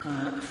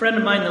A friend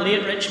of mine, the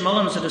late Rich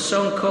Mullins, had a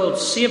song called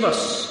Save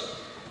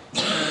Us.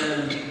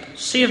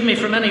 Save me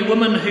from any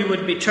woman who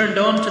would be turned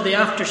on to the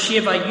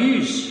aftershave I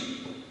use,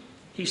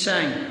 he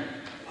sang.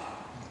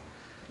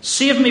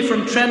 Save me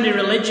from trendy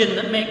religion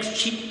that makes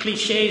cheap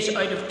cliches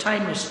out of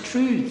timeless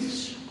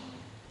truths,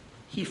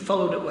 he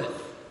followed it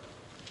with.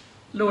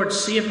 Lord,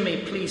 save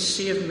me, please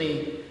save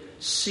me,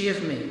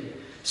 save me.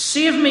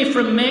 Save me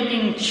from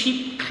making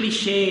cheap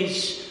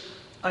cliches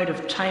out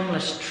of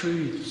timeless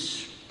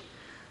truths.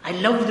 I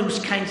love those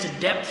kinds of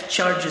depth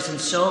charges in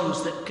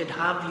songs that could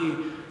have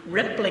you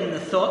rippling the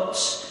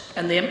thoughts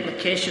and the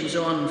implications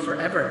on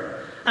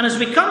forever. And as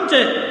we come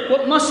to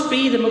what must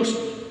be the most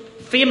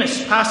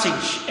famous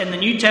passage in the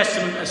New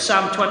Testament, as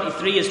Psalm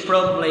 23 is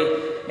probably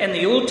in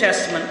the Old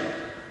Testament,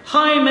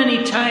 how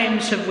many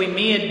times have we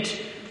made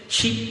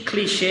cheap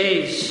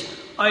cliches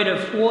out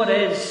of what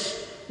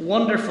is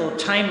wonderful,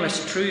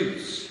 timeless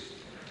truths?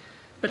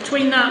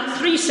 Between that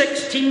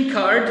 316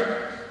 card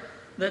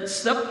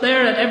that's up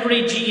there at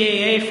every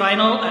GAA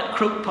final at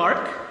Croke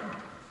Park,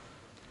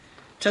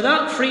 to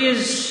that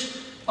phrase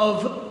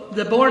of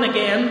the born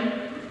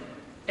again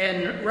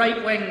in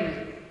right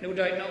wing, no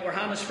doubt not where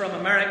Hannah's from,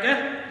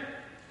 America,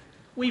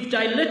 we've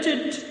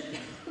diluted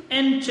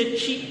into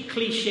cheap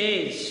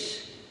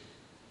cliches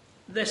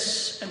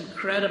this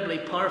incredibly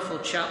powerful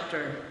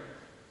chapter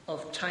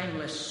of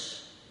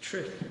timeless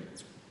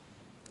truth.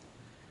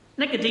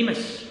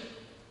 Nicodemus,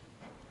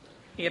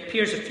 he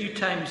appears a few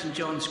times in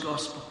John's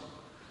Gospel.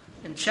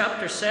 In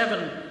chapter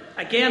 7,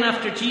 again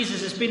after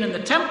Jesus has been in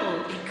the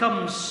temple, he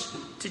comes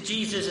to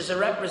Jesus as a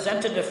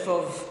representative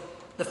of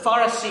the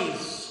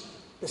Pharisees,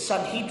 the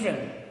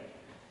Sanhedrin.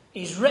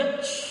 He's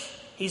rich,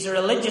 he's a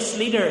religious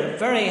leader,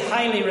 very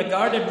highly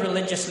regarded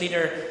religious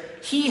leader.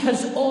 He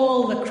has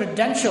all the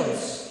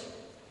credentials.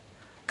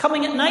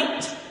 Coming at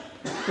night,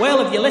 well,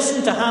 if you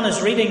listen to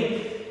Hannah's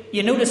reading,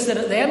 you notice that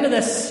at the end of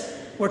this,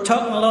 we're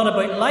talking a lot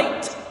about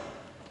light.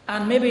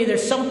 And maybe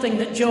there's something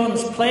that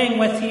John's playing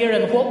with here,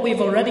 and what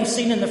we've already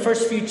seen in the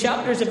first few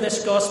chapters of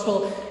this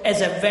gospel is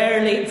a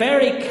very,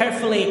 very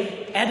carefully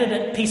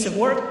edited piece of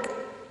work.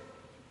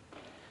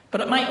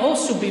 But it might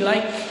also be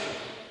like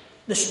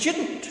the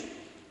student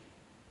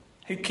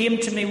who came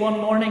to me one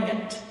morning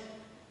at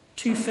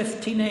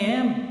 2:15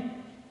 a.m.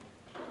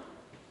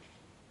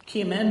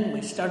 Came in,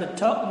 we started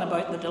talking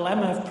about the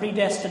dilemma of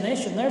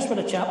predestination. There's what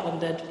a chaplain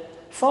did.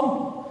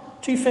 Fun.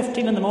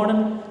 2:15 in the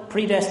morning,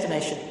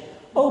 predestination.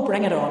 Oh,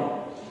 bring it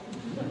on.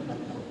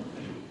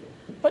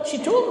 But she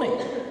told me,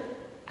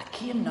 I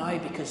came now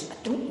because I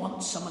don't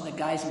want some of the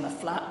guys in my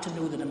flat to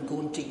know that I'm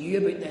going to you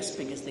about this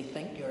because they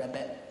think you're a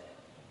bit.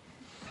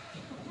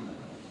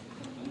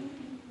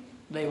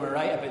 They were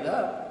right about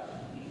that.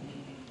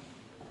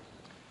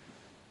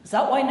 Is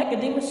that why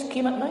Nicodemus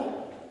came at night?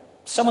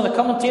 Some of the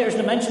commentators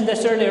that mentioned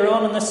this earlier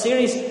on in this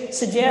series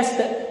suggest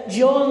that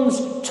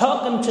John's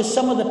talking to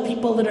some of the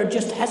people that are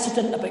just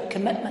hesitant about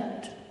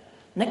commitment.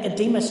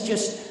 Nicodemus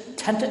just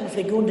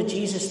tentatively going to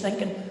Jesus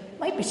thinking,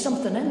 might be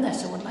something in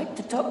this, I would like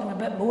to talk to him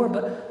a bit more,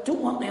 but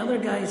don't want the other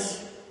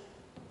guys.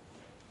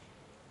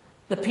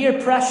 The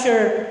peer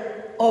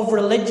pressure of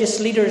religious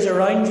leaders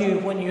around you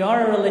when you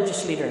are a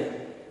religious leader.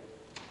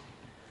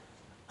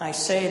 I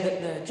say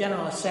that the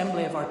General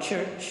Assembly of our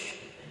church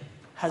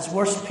has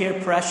worse peer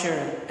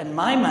pressure in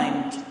my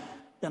mind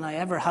than I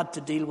ever had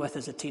to deal with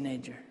as a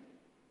teenager.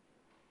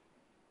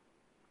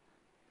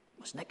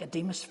 Was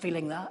Nicodemus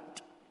feeling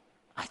that?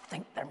 I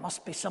think there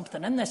must be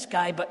something in this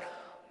guy, but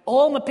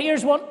all my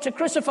peers want to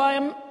crucify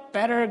him.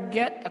 Better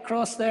get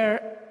across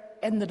there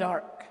in the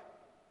dark.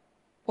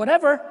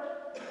 Whatever.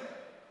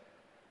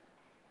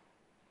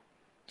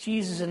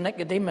 Jesus and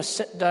Nicodemus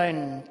sit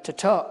down to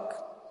talk.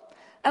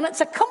 And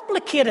it's a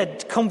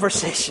complicated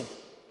conversation.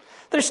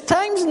 There's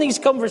times in these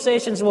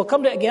conversations, and we'll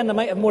come to it again, I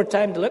might have more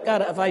time to look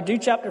at it. If I do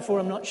chapter 4,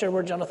 I'm not sure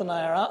where Jonathan and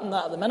I are at in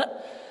that at the minute.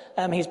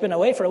 He's been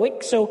away for a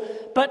week.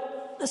 But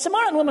the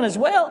Samaritan woman as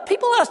well,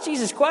 people ask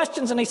Jesus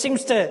questions and he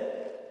seems to,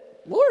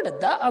 where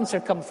did that answer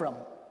come from?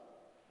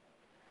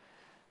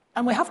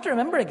 And we have to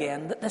remember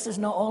again that this is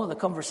not all of the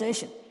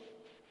conversation.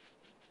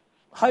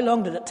 How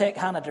long did it take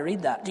Hannah to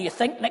read that? Do you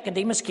think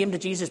Nicodemus came to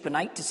Jesus by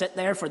night to sit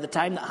there for the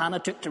time that Hannah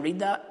took to read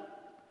that?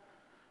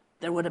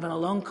 There would have been a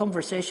long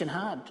conversation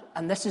had.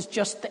 And this is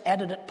just the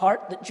edited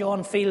part that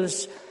John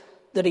feels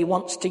that he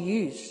wants to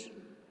use.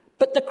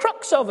 But the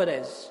crux of it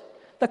is,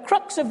 the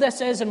crux of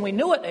this is, and we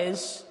know it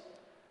is,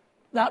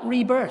 that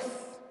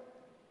rebirth.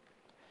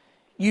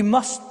 You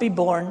must be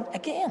born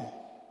again.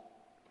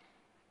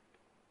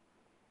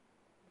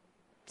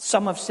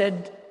 Some have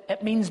said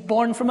it means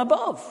born from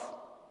above.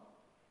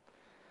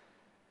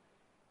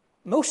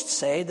 Most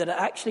say that it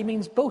actually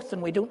means both,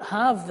 and we don't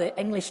have the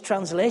English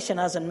translation,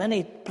 as in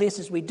many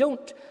places we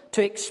don't,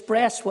 to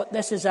express what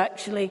this is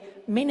actually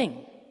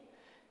meaning.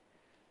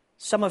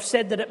 Some have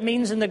said that it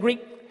means in the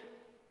Greek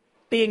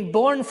being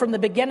born from the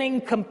beginning,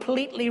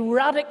 completely,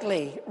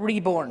 radically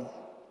reborn.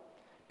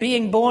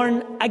 Being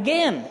born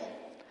again.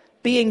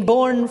 Being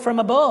born from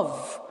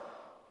above.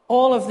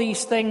 All of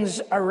these things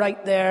are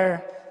right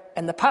there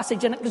in the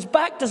passage. And it goes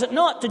back, does it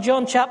not, to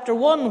John chapter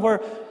 1, where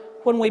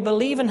when we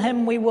believe in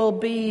him, we will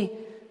be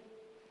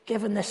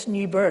given this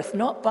new birth,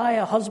 not by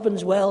a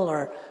husband's will,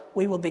 or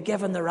we will be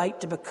given the right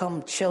to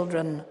become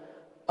children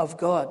of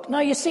God. Now,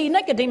 you see,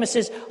 Nicodemus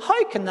says,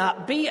 how can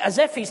that be? As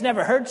if he's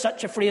never heard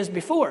such a phrase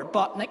before.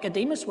 But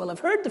Nicodemus will have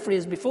heard the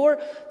phrase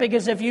before,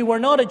 because if you were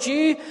not a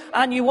Jew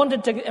and you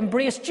wanted to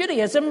embrace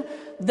Judaism,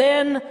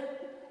 then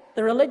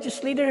the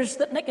religious leaders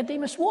that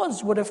Nicodemus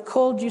was would have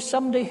called you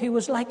somebody who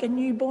was like a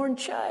newborn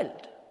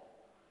child.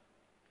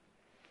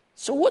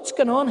 So what's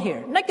going on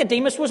here?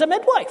 Nicodemus was a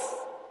midwife.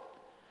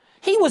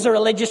 He was a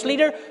religious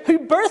leader who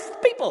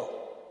birthed people.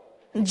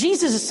 And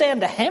Jesus is saying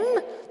to him,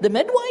 the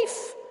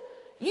midwife,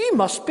 you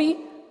must be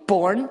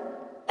born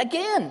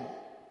again.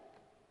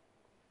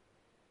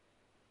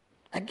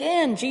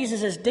 Again,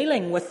 Jesus is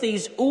dealing with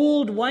these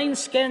old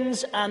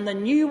wineskins and the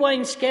new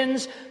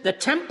wineskins. The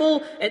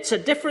temple, it's a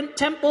different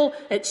temple.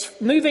 It's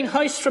moving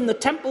house from the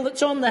temple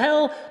that's on the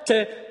hill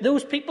to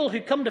those people who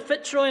come to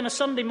Fitzroy on a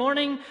Sunday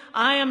morning.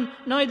 I am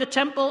now the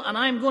temple, and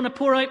I'm going to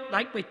pour out,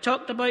 like we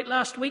talked about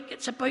last week.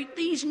 It's about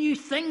these new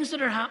things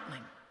that are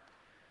happening.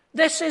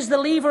 This is the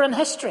lever in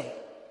history.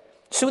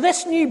 So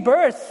this new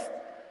birth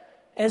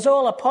is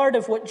all a part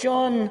of what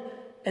John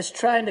is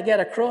trying to get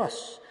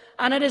across.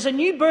 And it is a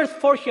new birth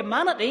for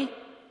humanity.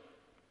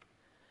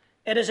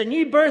 It is a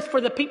new birth for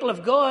the people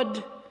of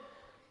God.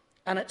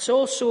 And it's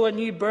also a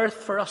new birth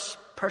for us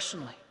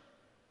personally.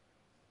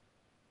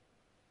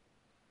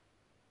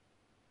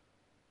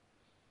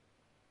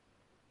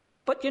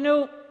 But you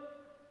know,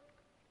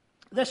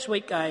 this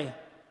week I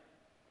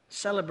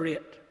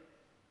celebrate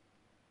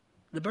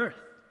the birth.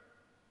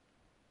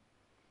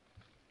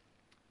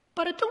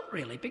 But I don't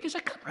really, because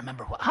I can't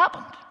remember what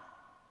happened.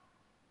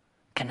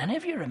 Can any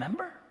of you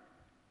remember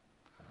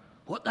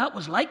what that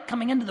was like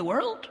coming into the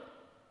world?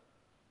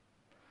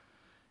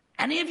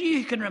 Any of you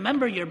who can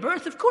remember your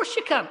birth? Of course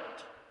you can't.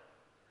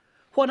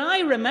 When I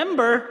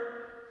remember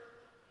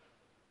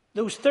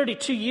those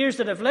 32 years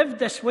that I've lived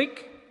this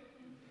week,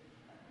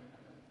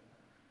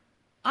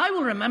 I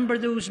will remember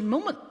those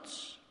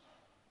moments.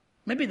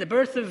 Maybe the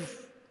birth of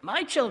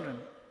my children.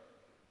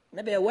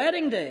 Maybe a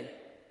wedding day.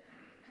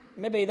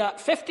 Maybe that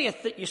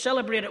 50th that you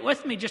celebrated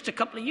with me just a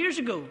couple of years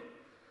ago.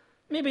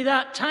 Maybe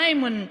that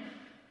time when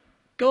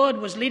God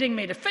was leading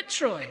me to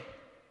Fitzroy.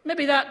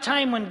 Maybe that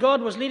time when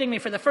God was leading me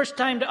for the first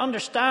time to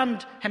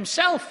understand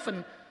himself.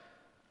 And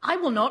I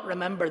will not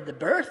remember the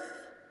birth.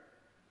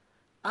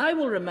 I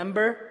will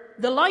remember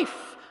the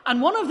life.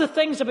 And one of the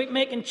things about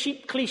making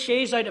cheap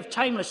cliches out of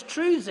timeless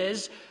truths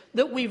is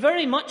that we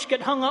very much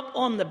get hung up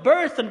on the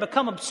birth and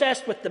become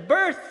obsessed with the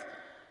birth,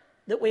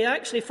 that we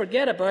actually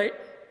forget about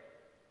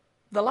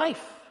the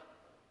life.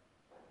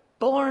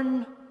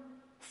 Born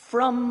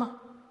from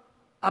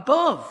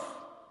above.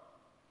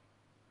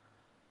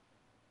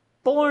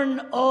 Born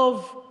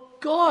of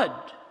God.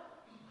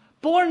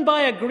 Born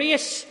by a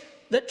grace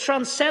that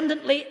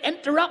transcendently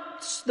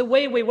interrupts the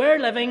way we were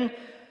living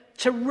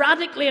to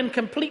radically and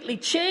completely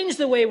change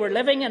the way we're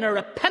living in a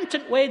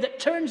repentant way that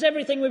turns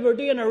everything we were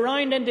doing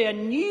around into a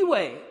new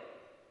way.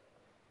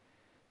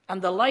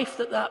 And the life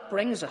that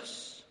brings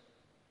us.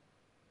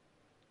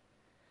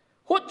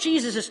 What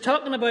Jesus is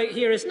talking about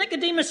here is,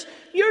 Nicodemus,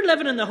 you're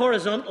living in the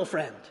horizontal,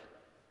 friend.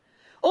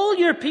 All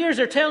your peers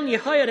are telling you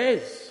how it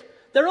is.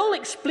 They're all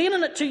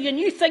explaining it to you and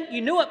you think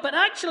you know it, but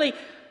actually,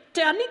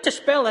 I need to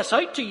spell this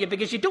out to you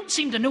because you don't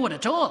seem to know it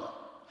at all.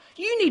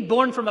 You need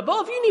born from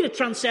above. You need a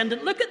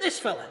transcendent look at this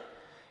fella.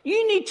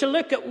 You need to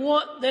look at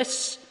what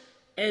this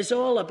is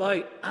all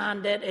about,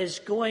 and it is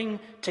going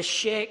to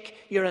shake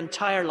your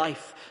entire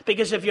life.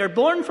 Because if you're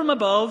born from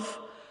above,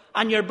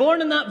 and you're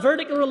born in that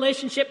vertical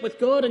relationship with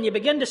God, and you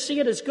begin to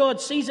see it as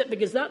God sees it,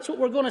 because that's what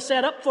we're going to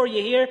set up for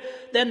you here,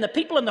 then the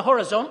people in the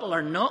horizontal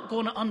are not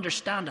going to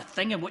understand a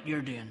thing of what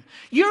you're doing.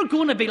 You're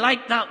going to be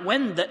like that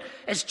wind that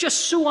is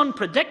just so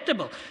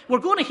unpredictable. We're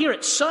going to hear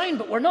its sound,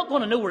 but we're not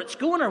going to know where it's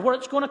going or where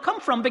it's going to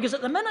come from, because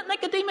at the minute,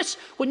 Nicodemus,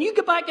 when you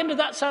go back into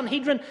that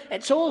Sanhedrin,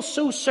 it's all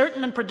so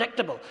certain and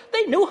predictable.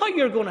 They know how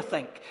you're going to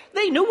think.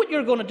 They know what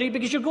you're going to do,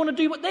 because you're going to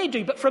do what they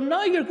do. But from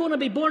now, you're going to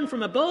be born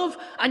from above,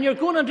 and you're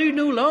going to do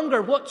no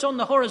longer what's on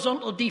the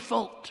horizontal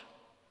default.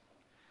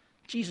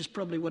 Jesus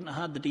probably wouldn't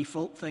have had the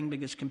default thing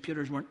because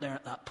computers weren't there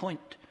at that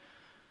point.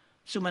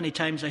 So many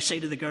times I say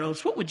to the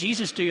girls, what would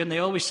Jesus do? And they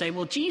always say,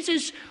 well,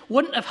 Jesus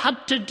wouldn't have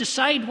had to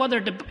decide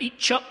whether to eat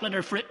chocolate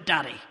or fruit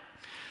daddy.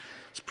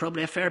 It's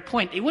probably a fair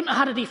point. He wouldn't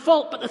have had a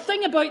default. But the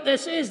thing about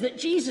this is that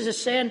Jesus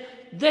is saying,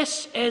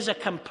 this is a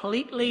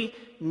completely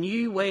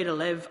new way to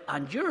live,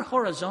 and your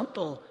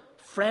horizontal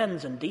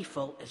friends and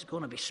default is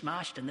going to be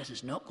smashed, and this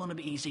is not going to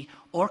be easy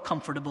or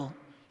comfortable.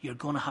 You're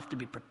going to have to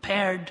be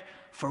prepared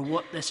for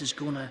what this is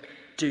going to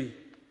do.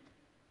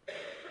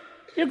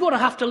 You're going to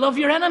have to love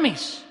your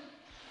enemies.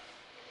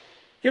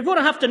 You're going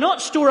to have to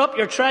not store up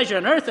your treasure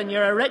on earth, and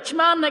you're a rich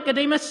man,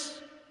 Nicodemus.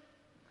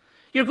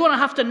 You're going to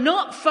have to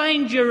not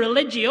find your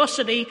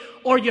religiosity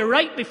or your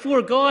right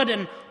before God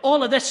and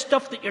all of this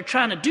stuff that you're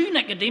trying to do,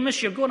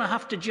 Nicodemus. You're going to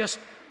have to just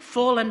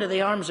fall into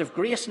the arms of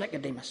grace,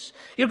 Nicodemus.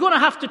 You're going to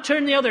have to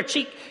turn the other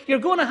cheek. You're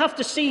going to have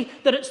to see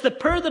that it's the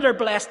poor that are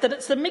blessed, that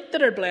it's the meek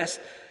that are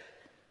blessed.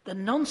 The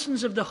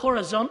nonsense of the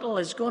horizontal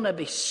is going to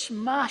be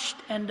smashed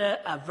into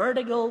a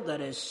vertical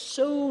that is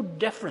so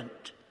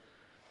different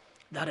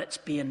that it's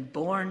being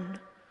born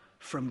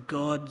from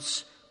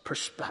God's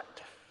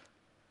perspective.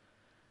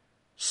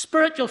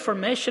 Spiritual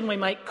formation, we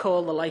might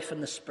call the life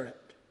in the Spirit.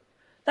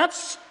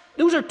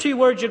 Those are two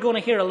words you're going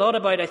to hear a lot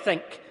about, I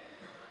think,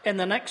 in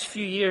the next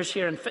few years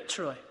here in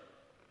Fitzroy.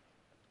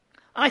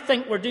 I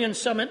think we're doing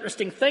some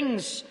interesting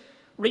things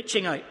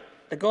reaching out.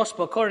 The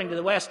Gospel according to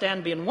the West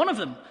End being one of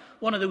them.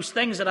 One of those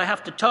things that I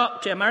have to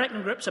talk to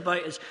American groups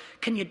about is,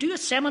 can you do a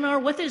seminar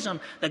with us on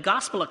the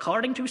Gospel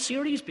according to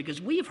series?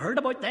 Because we've heard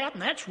about that,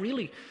 and that's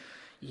really,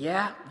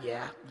 yeah.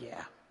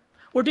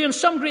 We're doing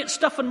some great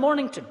stuff in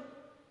Mornington.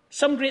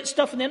 Some great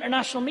stuff in the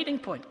International Meeting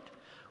Point.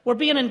 We're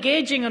being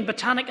engaging on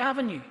Botanic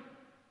Avenue.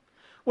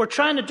 We're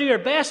trying to do our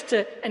best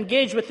to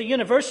engage with the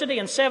university,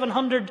 and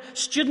 700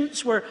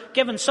 students were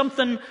given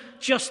something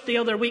just the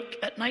other week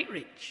at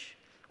Nightreach.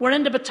 We're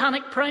into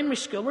Botanic Primary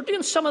School. We're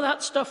doing some of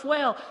that stuff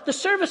well. The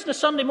service this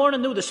Sunday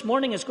morning, though, this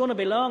morning is going to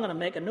be long, and I'm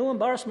making no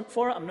embarrassment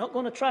for it. I'm not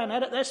going to try and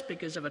edit this,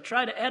 because if I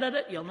try to edit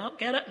it, you'll not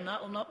get it, and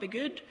that will not be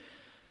good.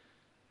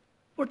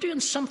 We're doing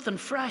something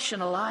fresh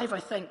and alive, I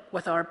think,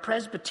 with our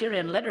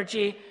Presbyterian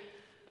liturgy,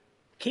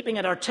 keeping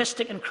it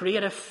artistic and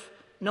creative,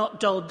 not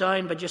dulled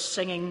down by just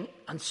singing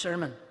and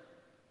sermon.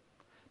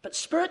 But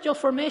spiritual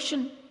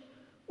formation,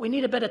 we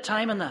need a bit of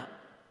time in that.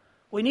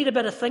 We need a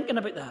bit of thinking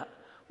about that.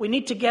 We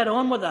need to get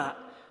on with that.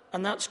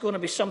 And that's going to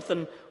be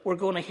something we're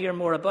going to hear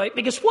more about.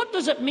 Because what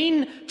does it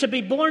mean to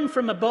be born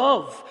from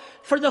above?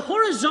 For the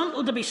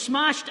horizontal to be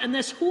smashed and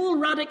this whole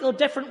radical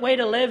different way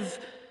to live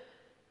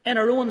in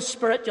our own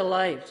spiritual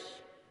lives.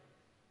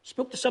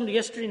 Spoke to somebody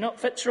yesterday, not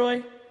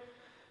Fitzroy,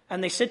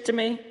 and they said to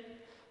me,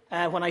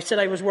 when I said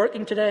I was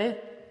working today,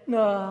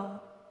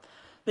 no.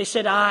 They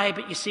said, aye,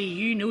 but you see,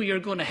 you know you're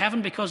going to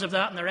heaven because of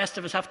that, and the rest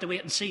of us have to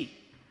wait and see.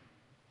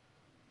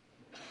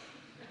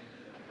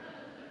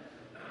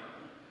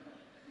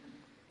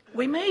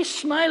 We may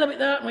smile about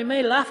that and we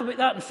may laugh about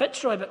that in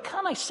Fitzroy, but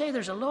can I say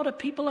there's a lot of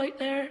people out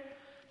there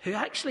who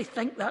actually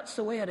think that's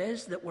the way it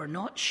is, that we're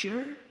not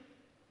sure?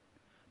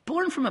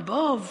 Born from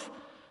above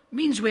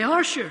means we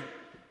are sure.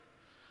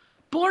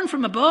 Born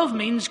from above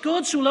means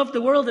God so loved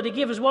the world that he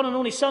gave his one and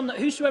only Son, that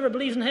whosoever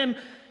believes in him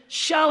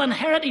shall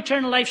inherit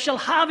eternal life, shall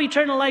have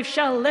eternal life,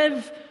 shall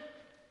live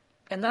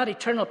in that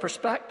eternal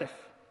perspective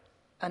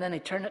and in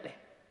eternity.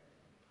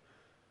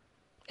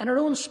 In our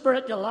own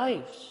spiritual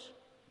lives,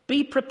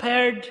 be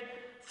prepared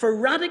for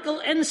radical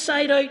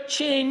inside-out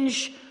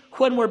change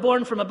when we're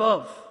born from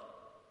above.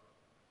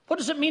 What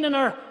does it mean in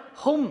our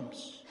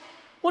homes?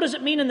 What does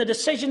it mean in the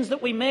decisions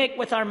that we make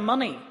with our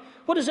money?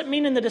 What does it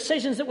mean in the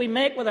decisions that we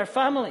make with our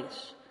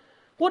families?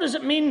 What does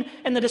it mean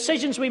in the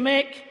decisions we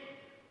make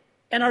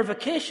in our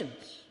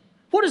vacations?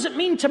 What does it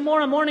mean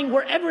tomorrow morning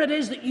wherever it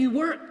is that you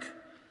work?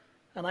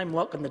 And I'm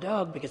walking the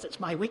dog because it's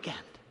my weekend.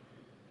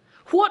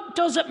 What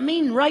does it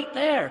mean right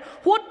there?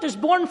 What does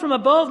born from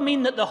above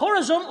mean? That the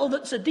horizontal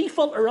that's the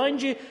default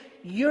around you,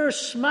 you're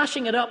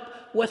smashing it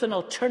up with an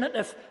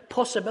alternative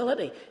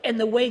possibility in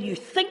the way you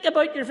think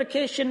about your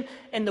vacation,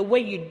 in the way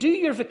you do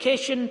your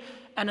vacation,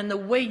 and in the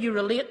way you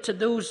relate to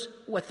those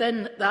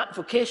within that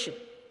vocation.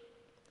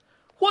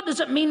 What does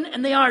it mean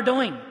in the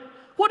Ardoyne?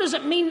 What does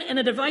it mean in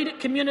a divided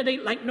community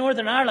like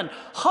Northern Ireland?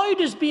 How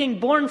does being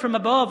born from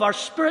above, our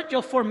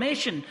spiritual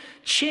formation,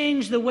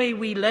 change the way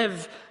we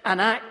live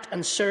and act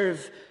and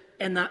serve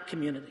in that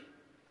community?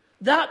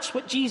 That's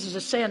what Jesus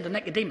is saying to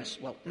Nicodemus.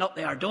 Well, not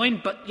the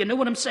Ardoyne, but you know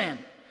what I'm saying.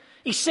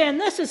 He's saying,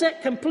 this is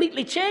it,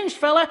 completely changed,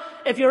 fella.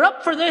 If you're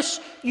up for this,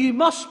 you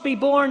must be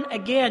born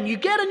again. You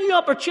get a new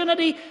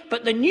opportunity,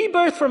 but the new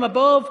birth from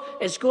above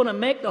is going to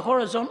make the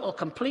horizontal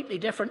completely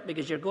different,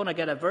 because you're going to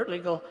get a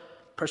vertical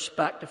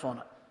perspective on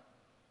it.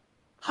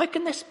 How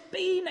can this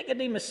be,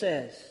 Nicodemus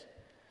says.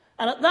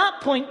 And at that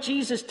point,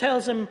 Jesus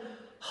tells him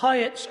how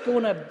it's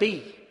going to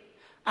be.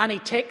 And he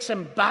takes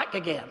him back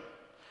again.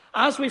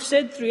 As we've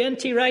said through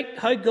N.T. Wright,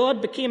 how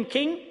God became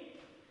king.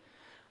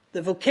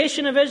 The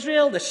vocation of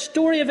Israel, the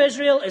story of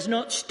Israel, is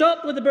not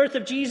stopped with the birth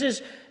of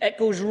Jesus. It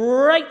goes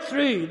right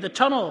through the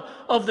tunnel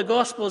of the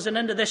Gospels and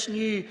into this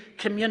new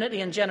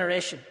community and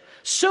generation.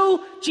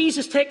 So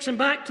Jesus takes him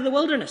back to the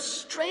wilderness.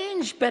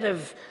 Strange bit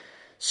of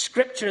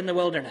scripture in the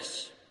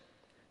wilderness.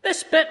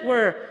 This bit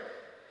where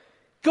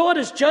God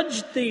has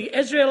judged the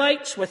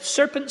Israelites with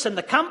serpents in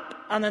the camp,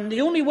 and then the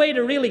only way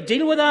to really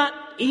deal with that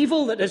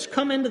evil that has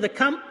come into the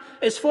camp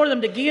is for them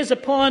to gaze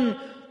upon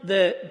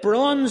the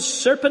bronze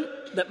serpent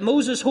that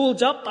Moses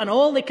holds up, and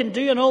all they can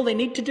do and all they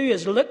need to do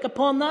is look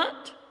upon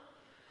that.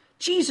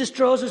 Jesus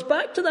draws us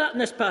back to that in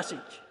this passage.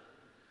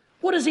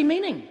 What is he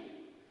meaning?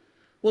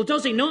 Well,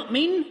 does he not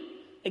mean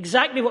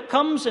exactly what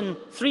comes in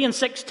 3 and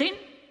 16?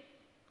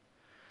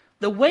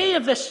 The way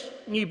of this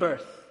new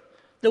birth,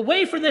 the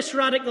way for this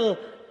radical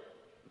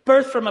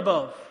birth from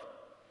above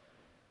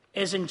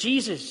is in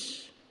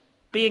Jesus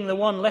being the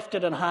one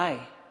lifted on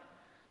high,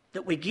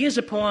 that we gaze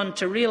upon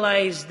to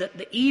realize that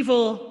the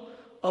evil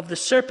of the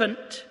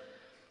serpent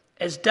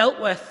is dealt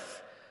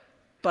with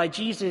by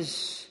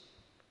Jesus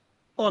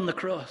on the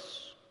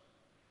cross.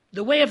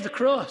 The way of the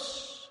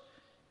cross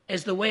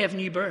is the way of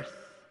new birth.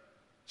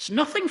 It's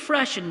nothing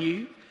fresh and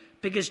new,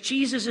 because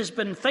Jesus has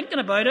been thinking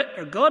about it,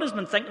 or God has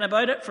been thinking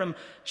about it from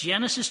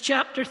Genesis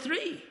chapter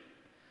 3,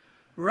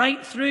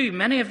 right through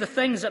many of the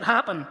things that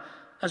happen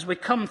as we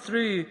come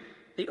through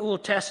the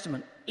Old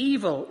Testament.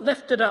 Evil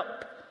lifted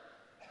up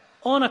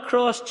on a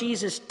cross.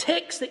 Jesus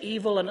takes the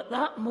evil, and at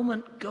that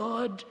moment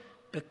God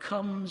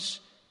becomes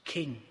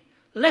king.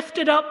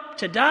 Lifted up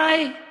to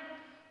die,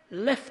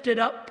 lifted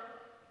up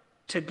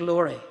to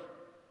glory.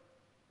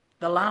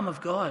 The Lamb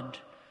of God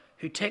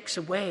who takes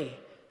away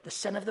the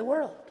sin of the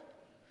world.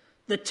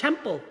 The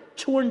temple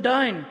torn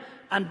down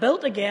and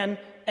built again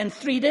in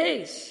 3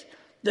 days.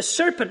 The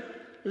serpent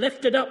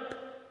lifted up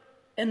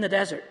in the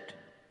desert.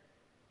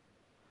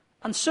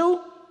 And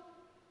so,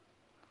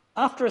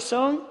 after a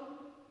song,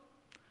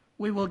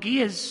 we will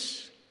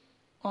gaze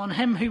on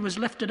him who was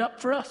lifted up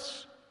for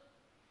us.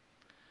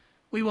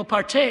 We will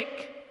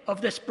partake of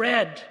this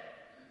bread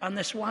and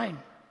this wine.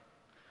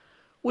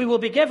 We will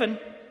be given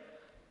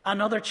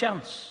another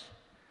chance.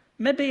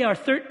 Maybe our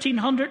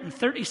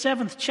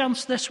 1337th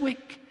chance this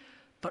week.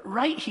 But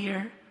right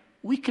here,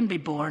 we can be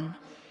born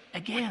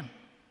again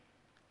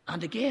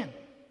and again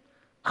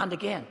and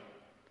again.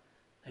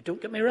 Now,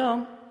 don't get me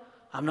wrong.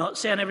 I'm not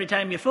saying every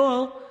time you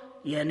fall,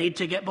 you need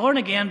to get born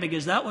again,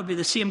 because that would be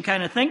the same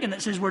kind of thinking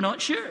that says we're not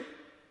sure.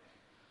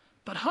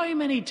 But how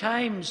many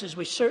times, as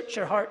we search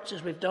our hearts,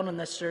 as we've done in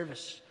this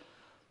service,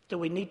 do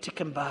we need to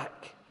come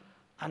back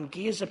and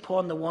gaze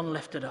upon the one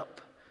lifted up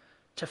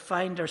to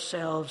find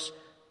ourselves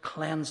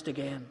cleansed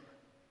again?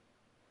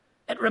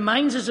 It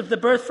reminds us of the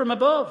birth from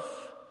above,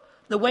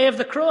 the way of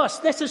the cross.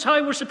 This is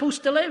how we're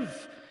supposed to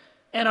live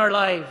in our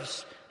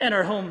lives, in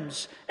our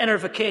homes, in our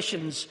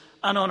vacations,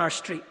 and on our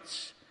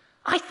streets.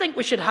 I think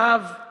we should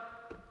have...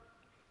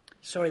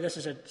 Sorry, this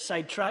is a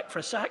sidetrack for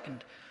a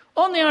second.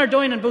 On the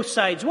Ardoin on both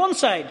sides. One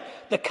side,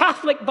 the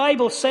Catholic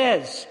Bible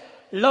says,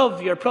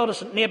 love your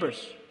Protestant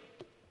neighbours.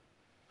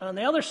 And on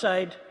the other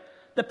side,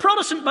 the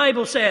Protestant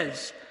Bible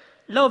says,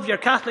 love your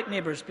Catholic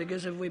neighbours,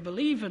 because if we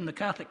believe in the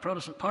Catholic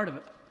Protestant part of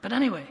it. But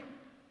anyway,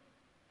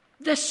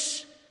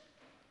 this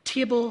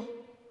table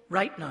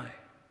right now,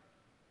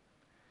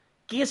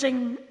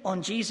 gazing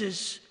on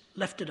Jesus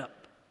lifted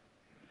up,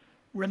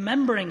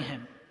 remembering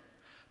him,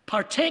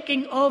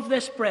 partaking of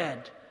this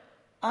bread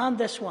and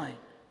this wine,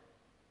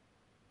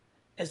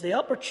 is the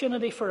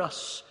opportunity for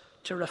us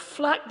to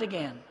reflect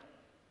again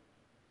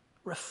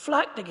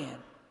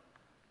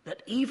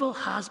that evil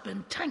has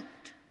been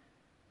tanked,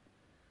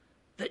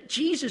 that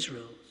Jesus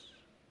rules,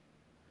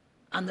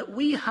 and that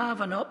we have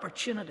an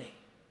opportunity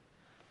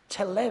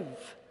to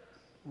live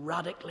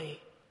radically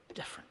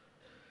different.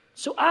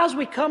 So as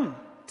we come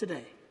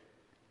today,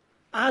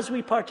 as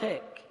we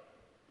partake,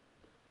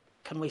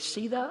 can we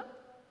see that?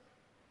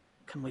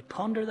 Can we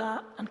ponder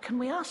that? And can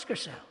we ask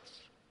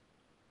ourselves,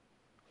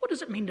 what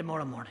does it mean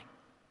tomorrow morning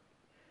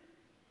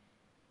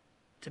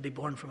to be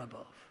born from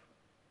above?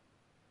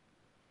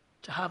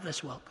 To have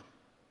this welcome,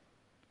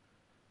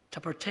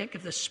 to partake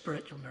of this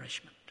spiritual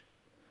nourishment,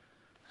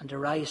 and to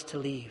rise to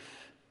leave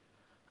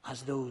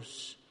as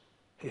those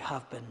who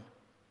have been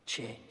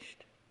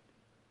changed.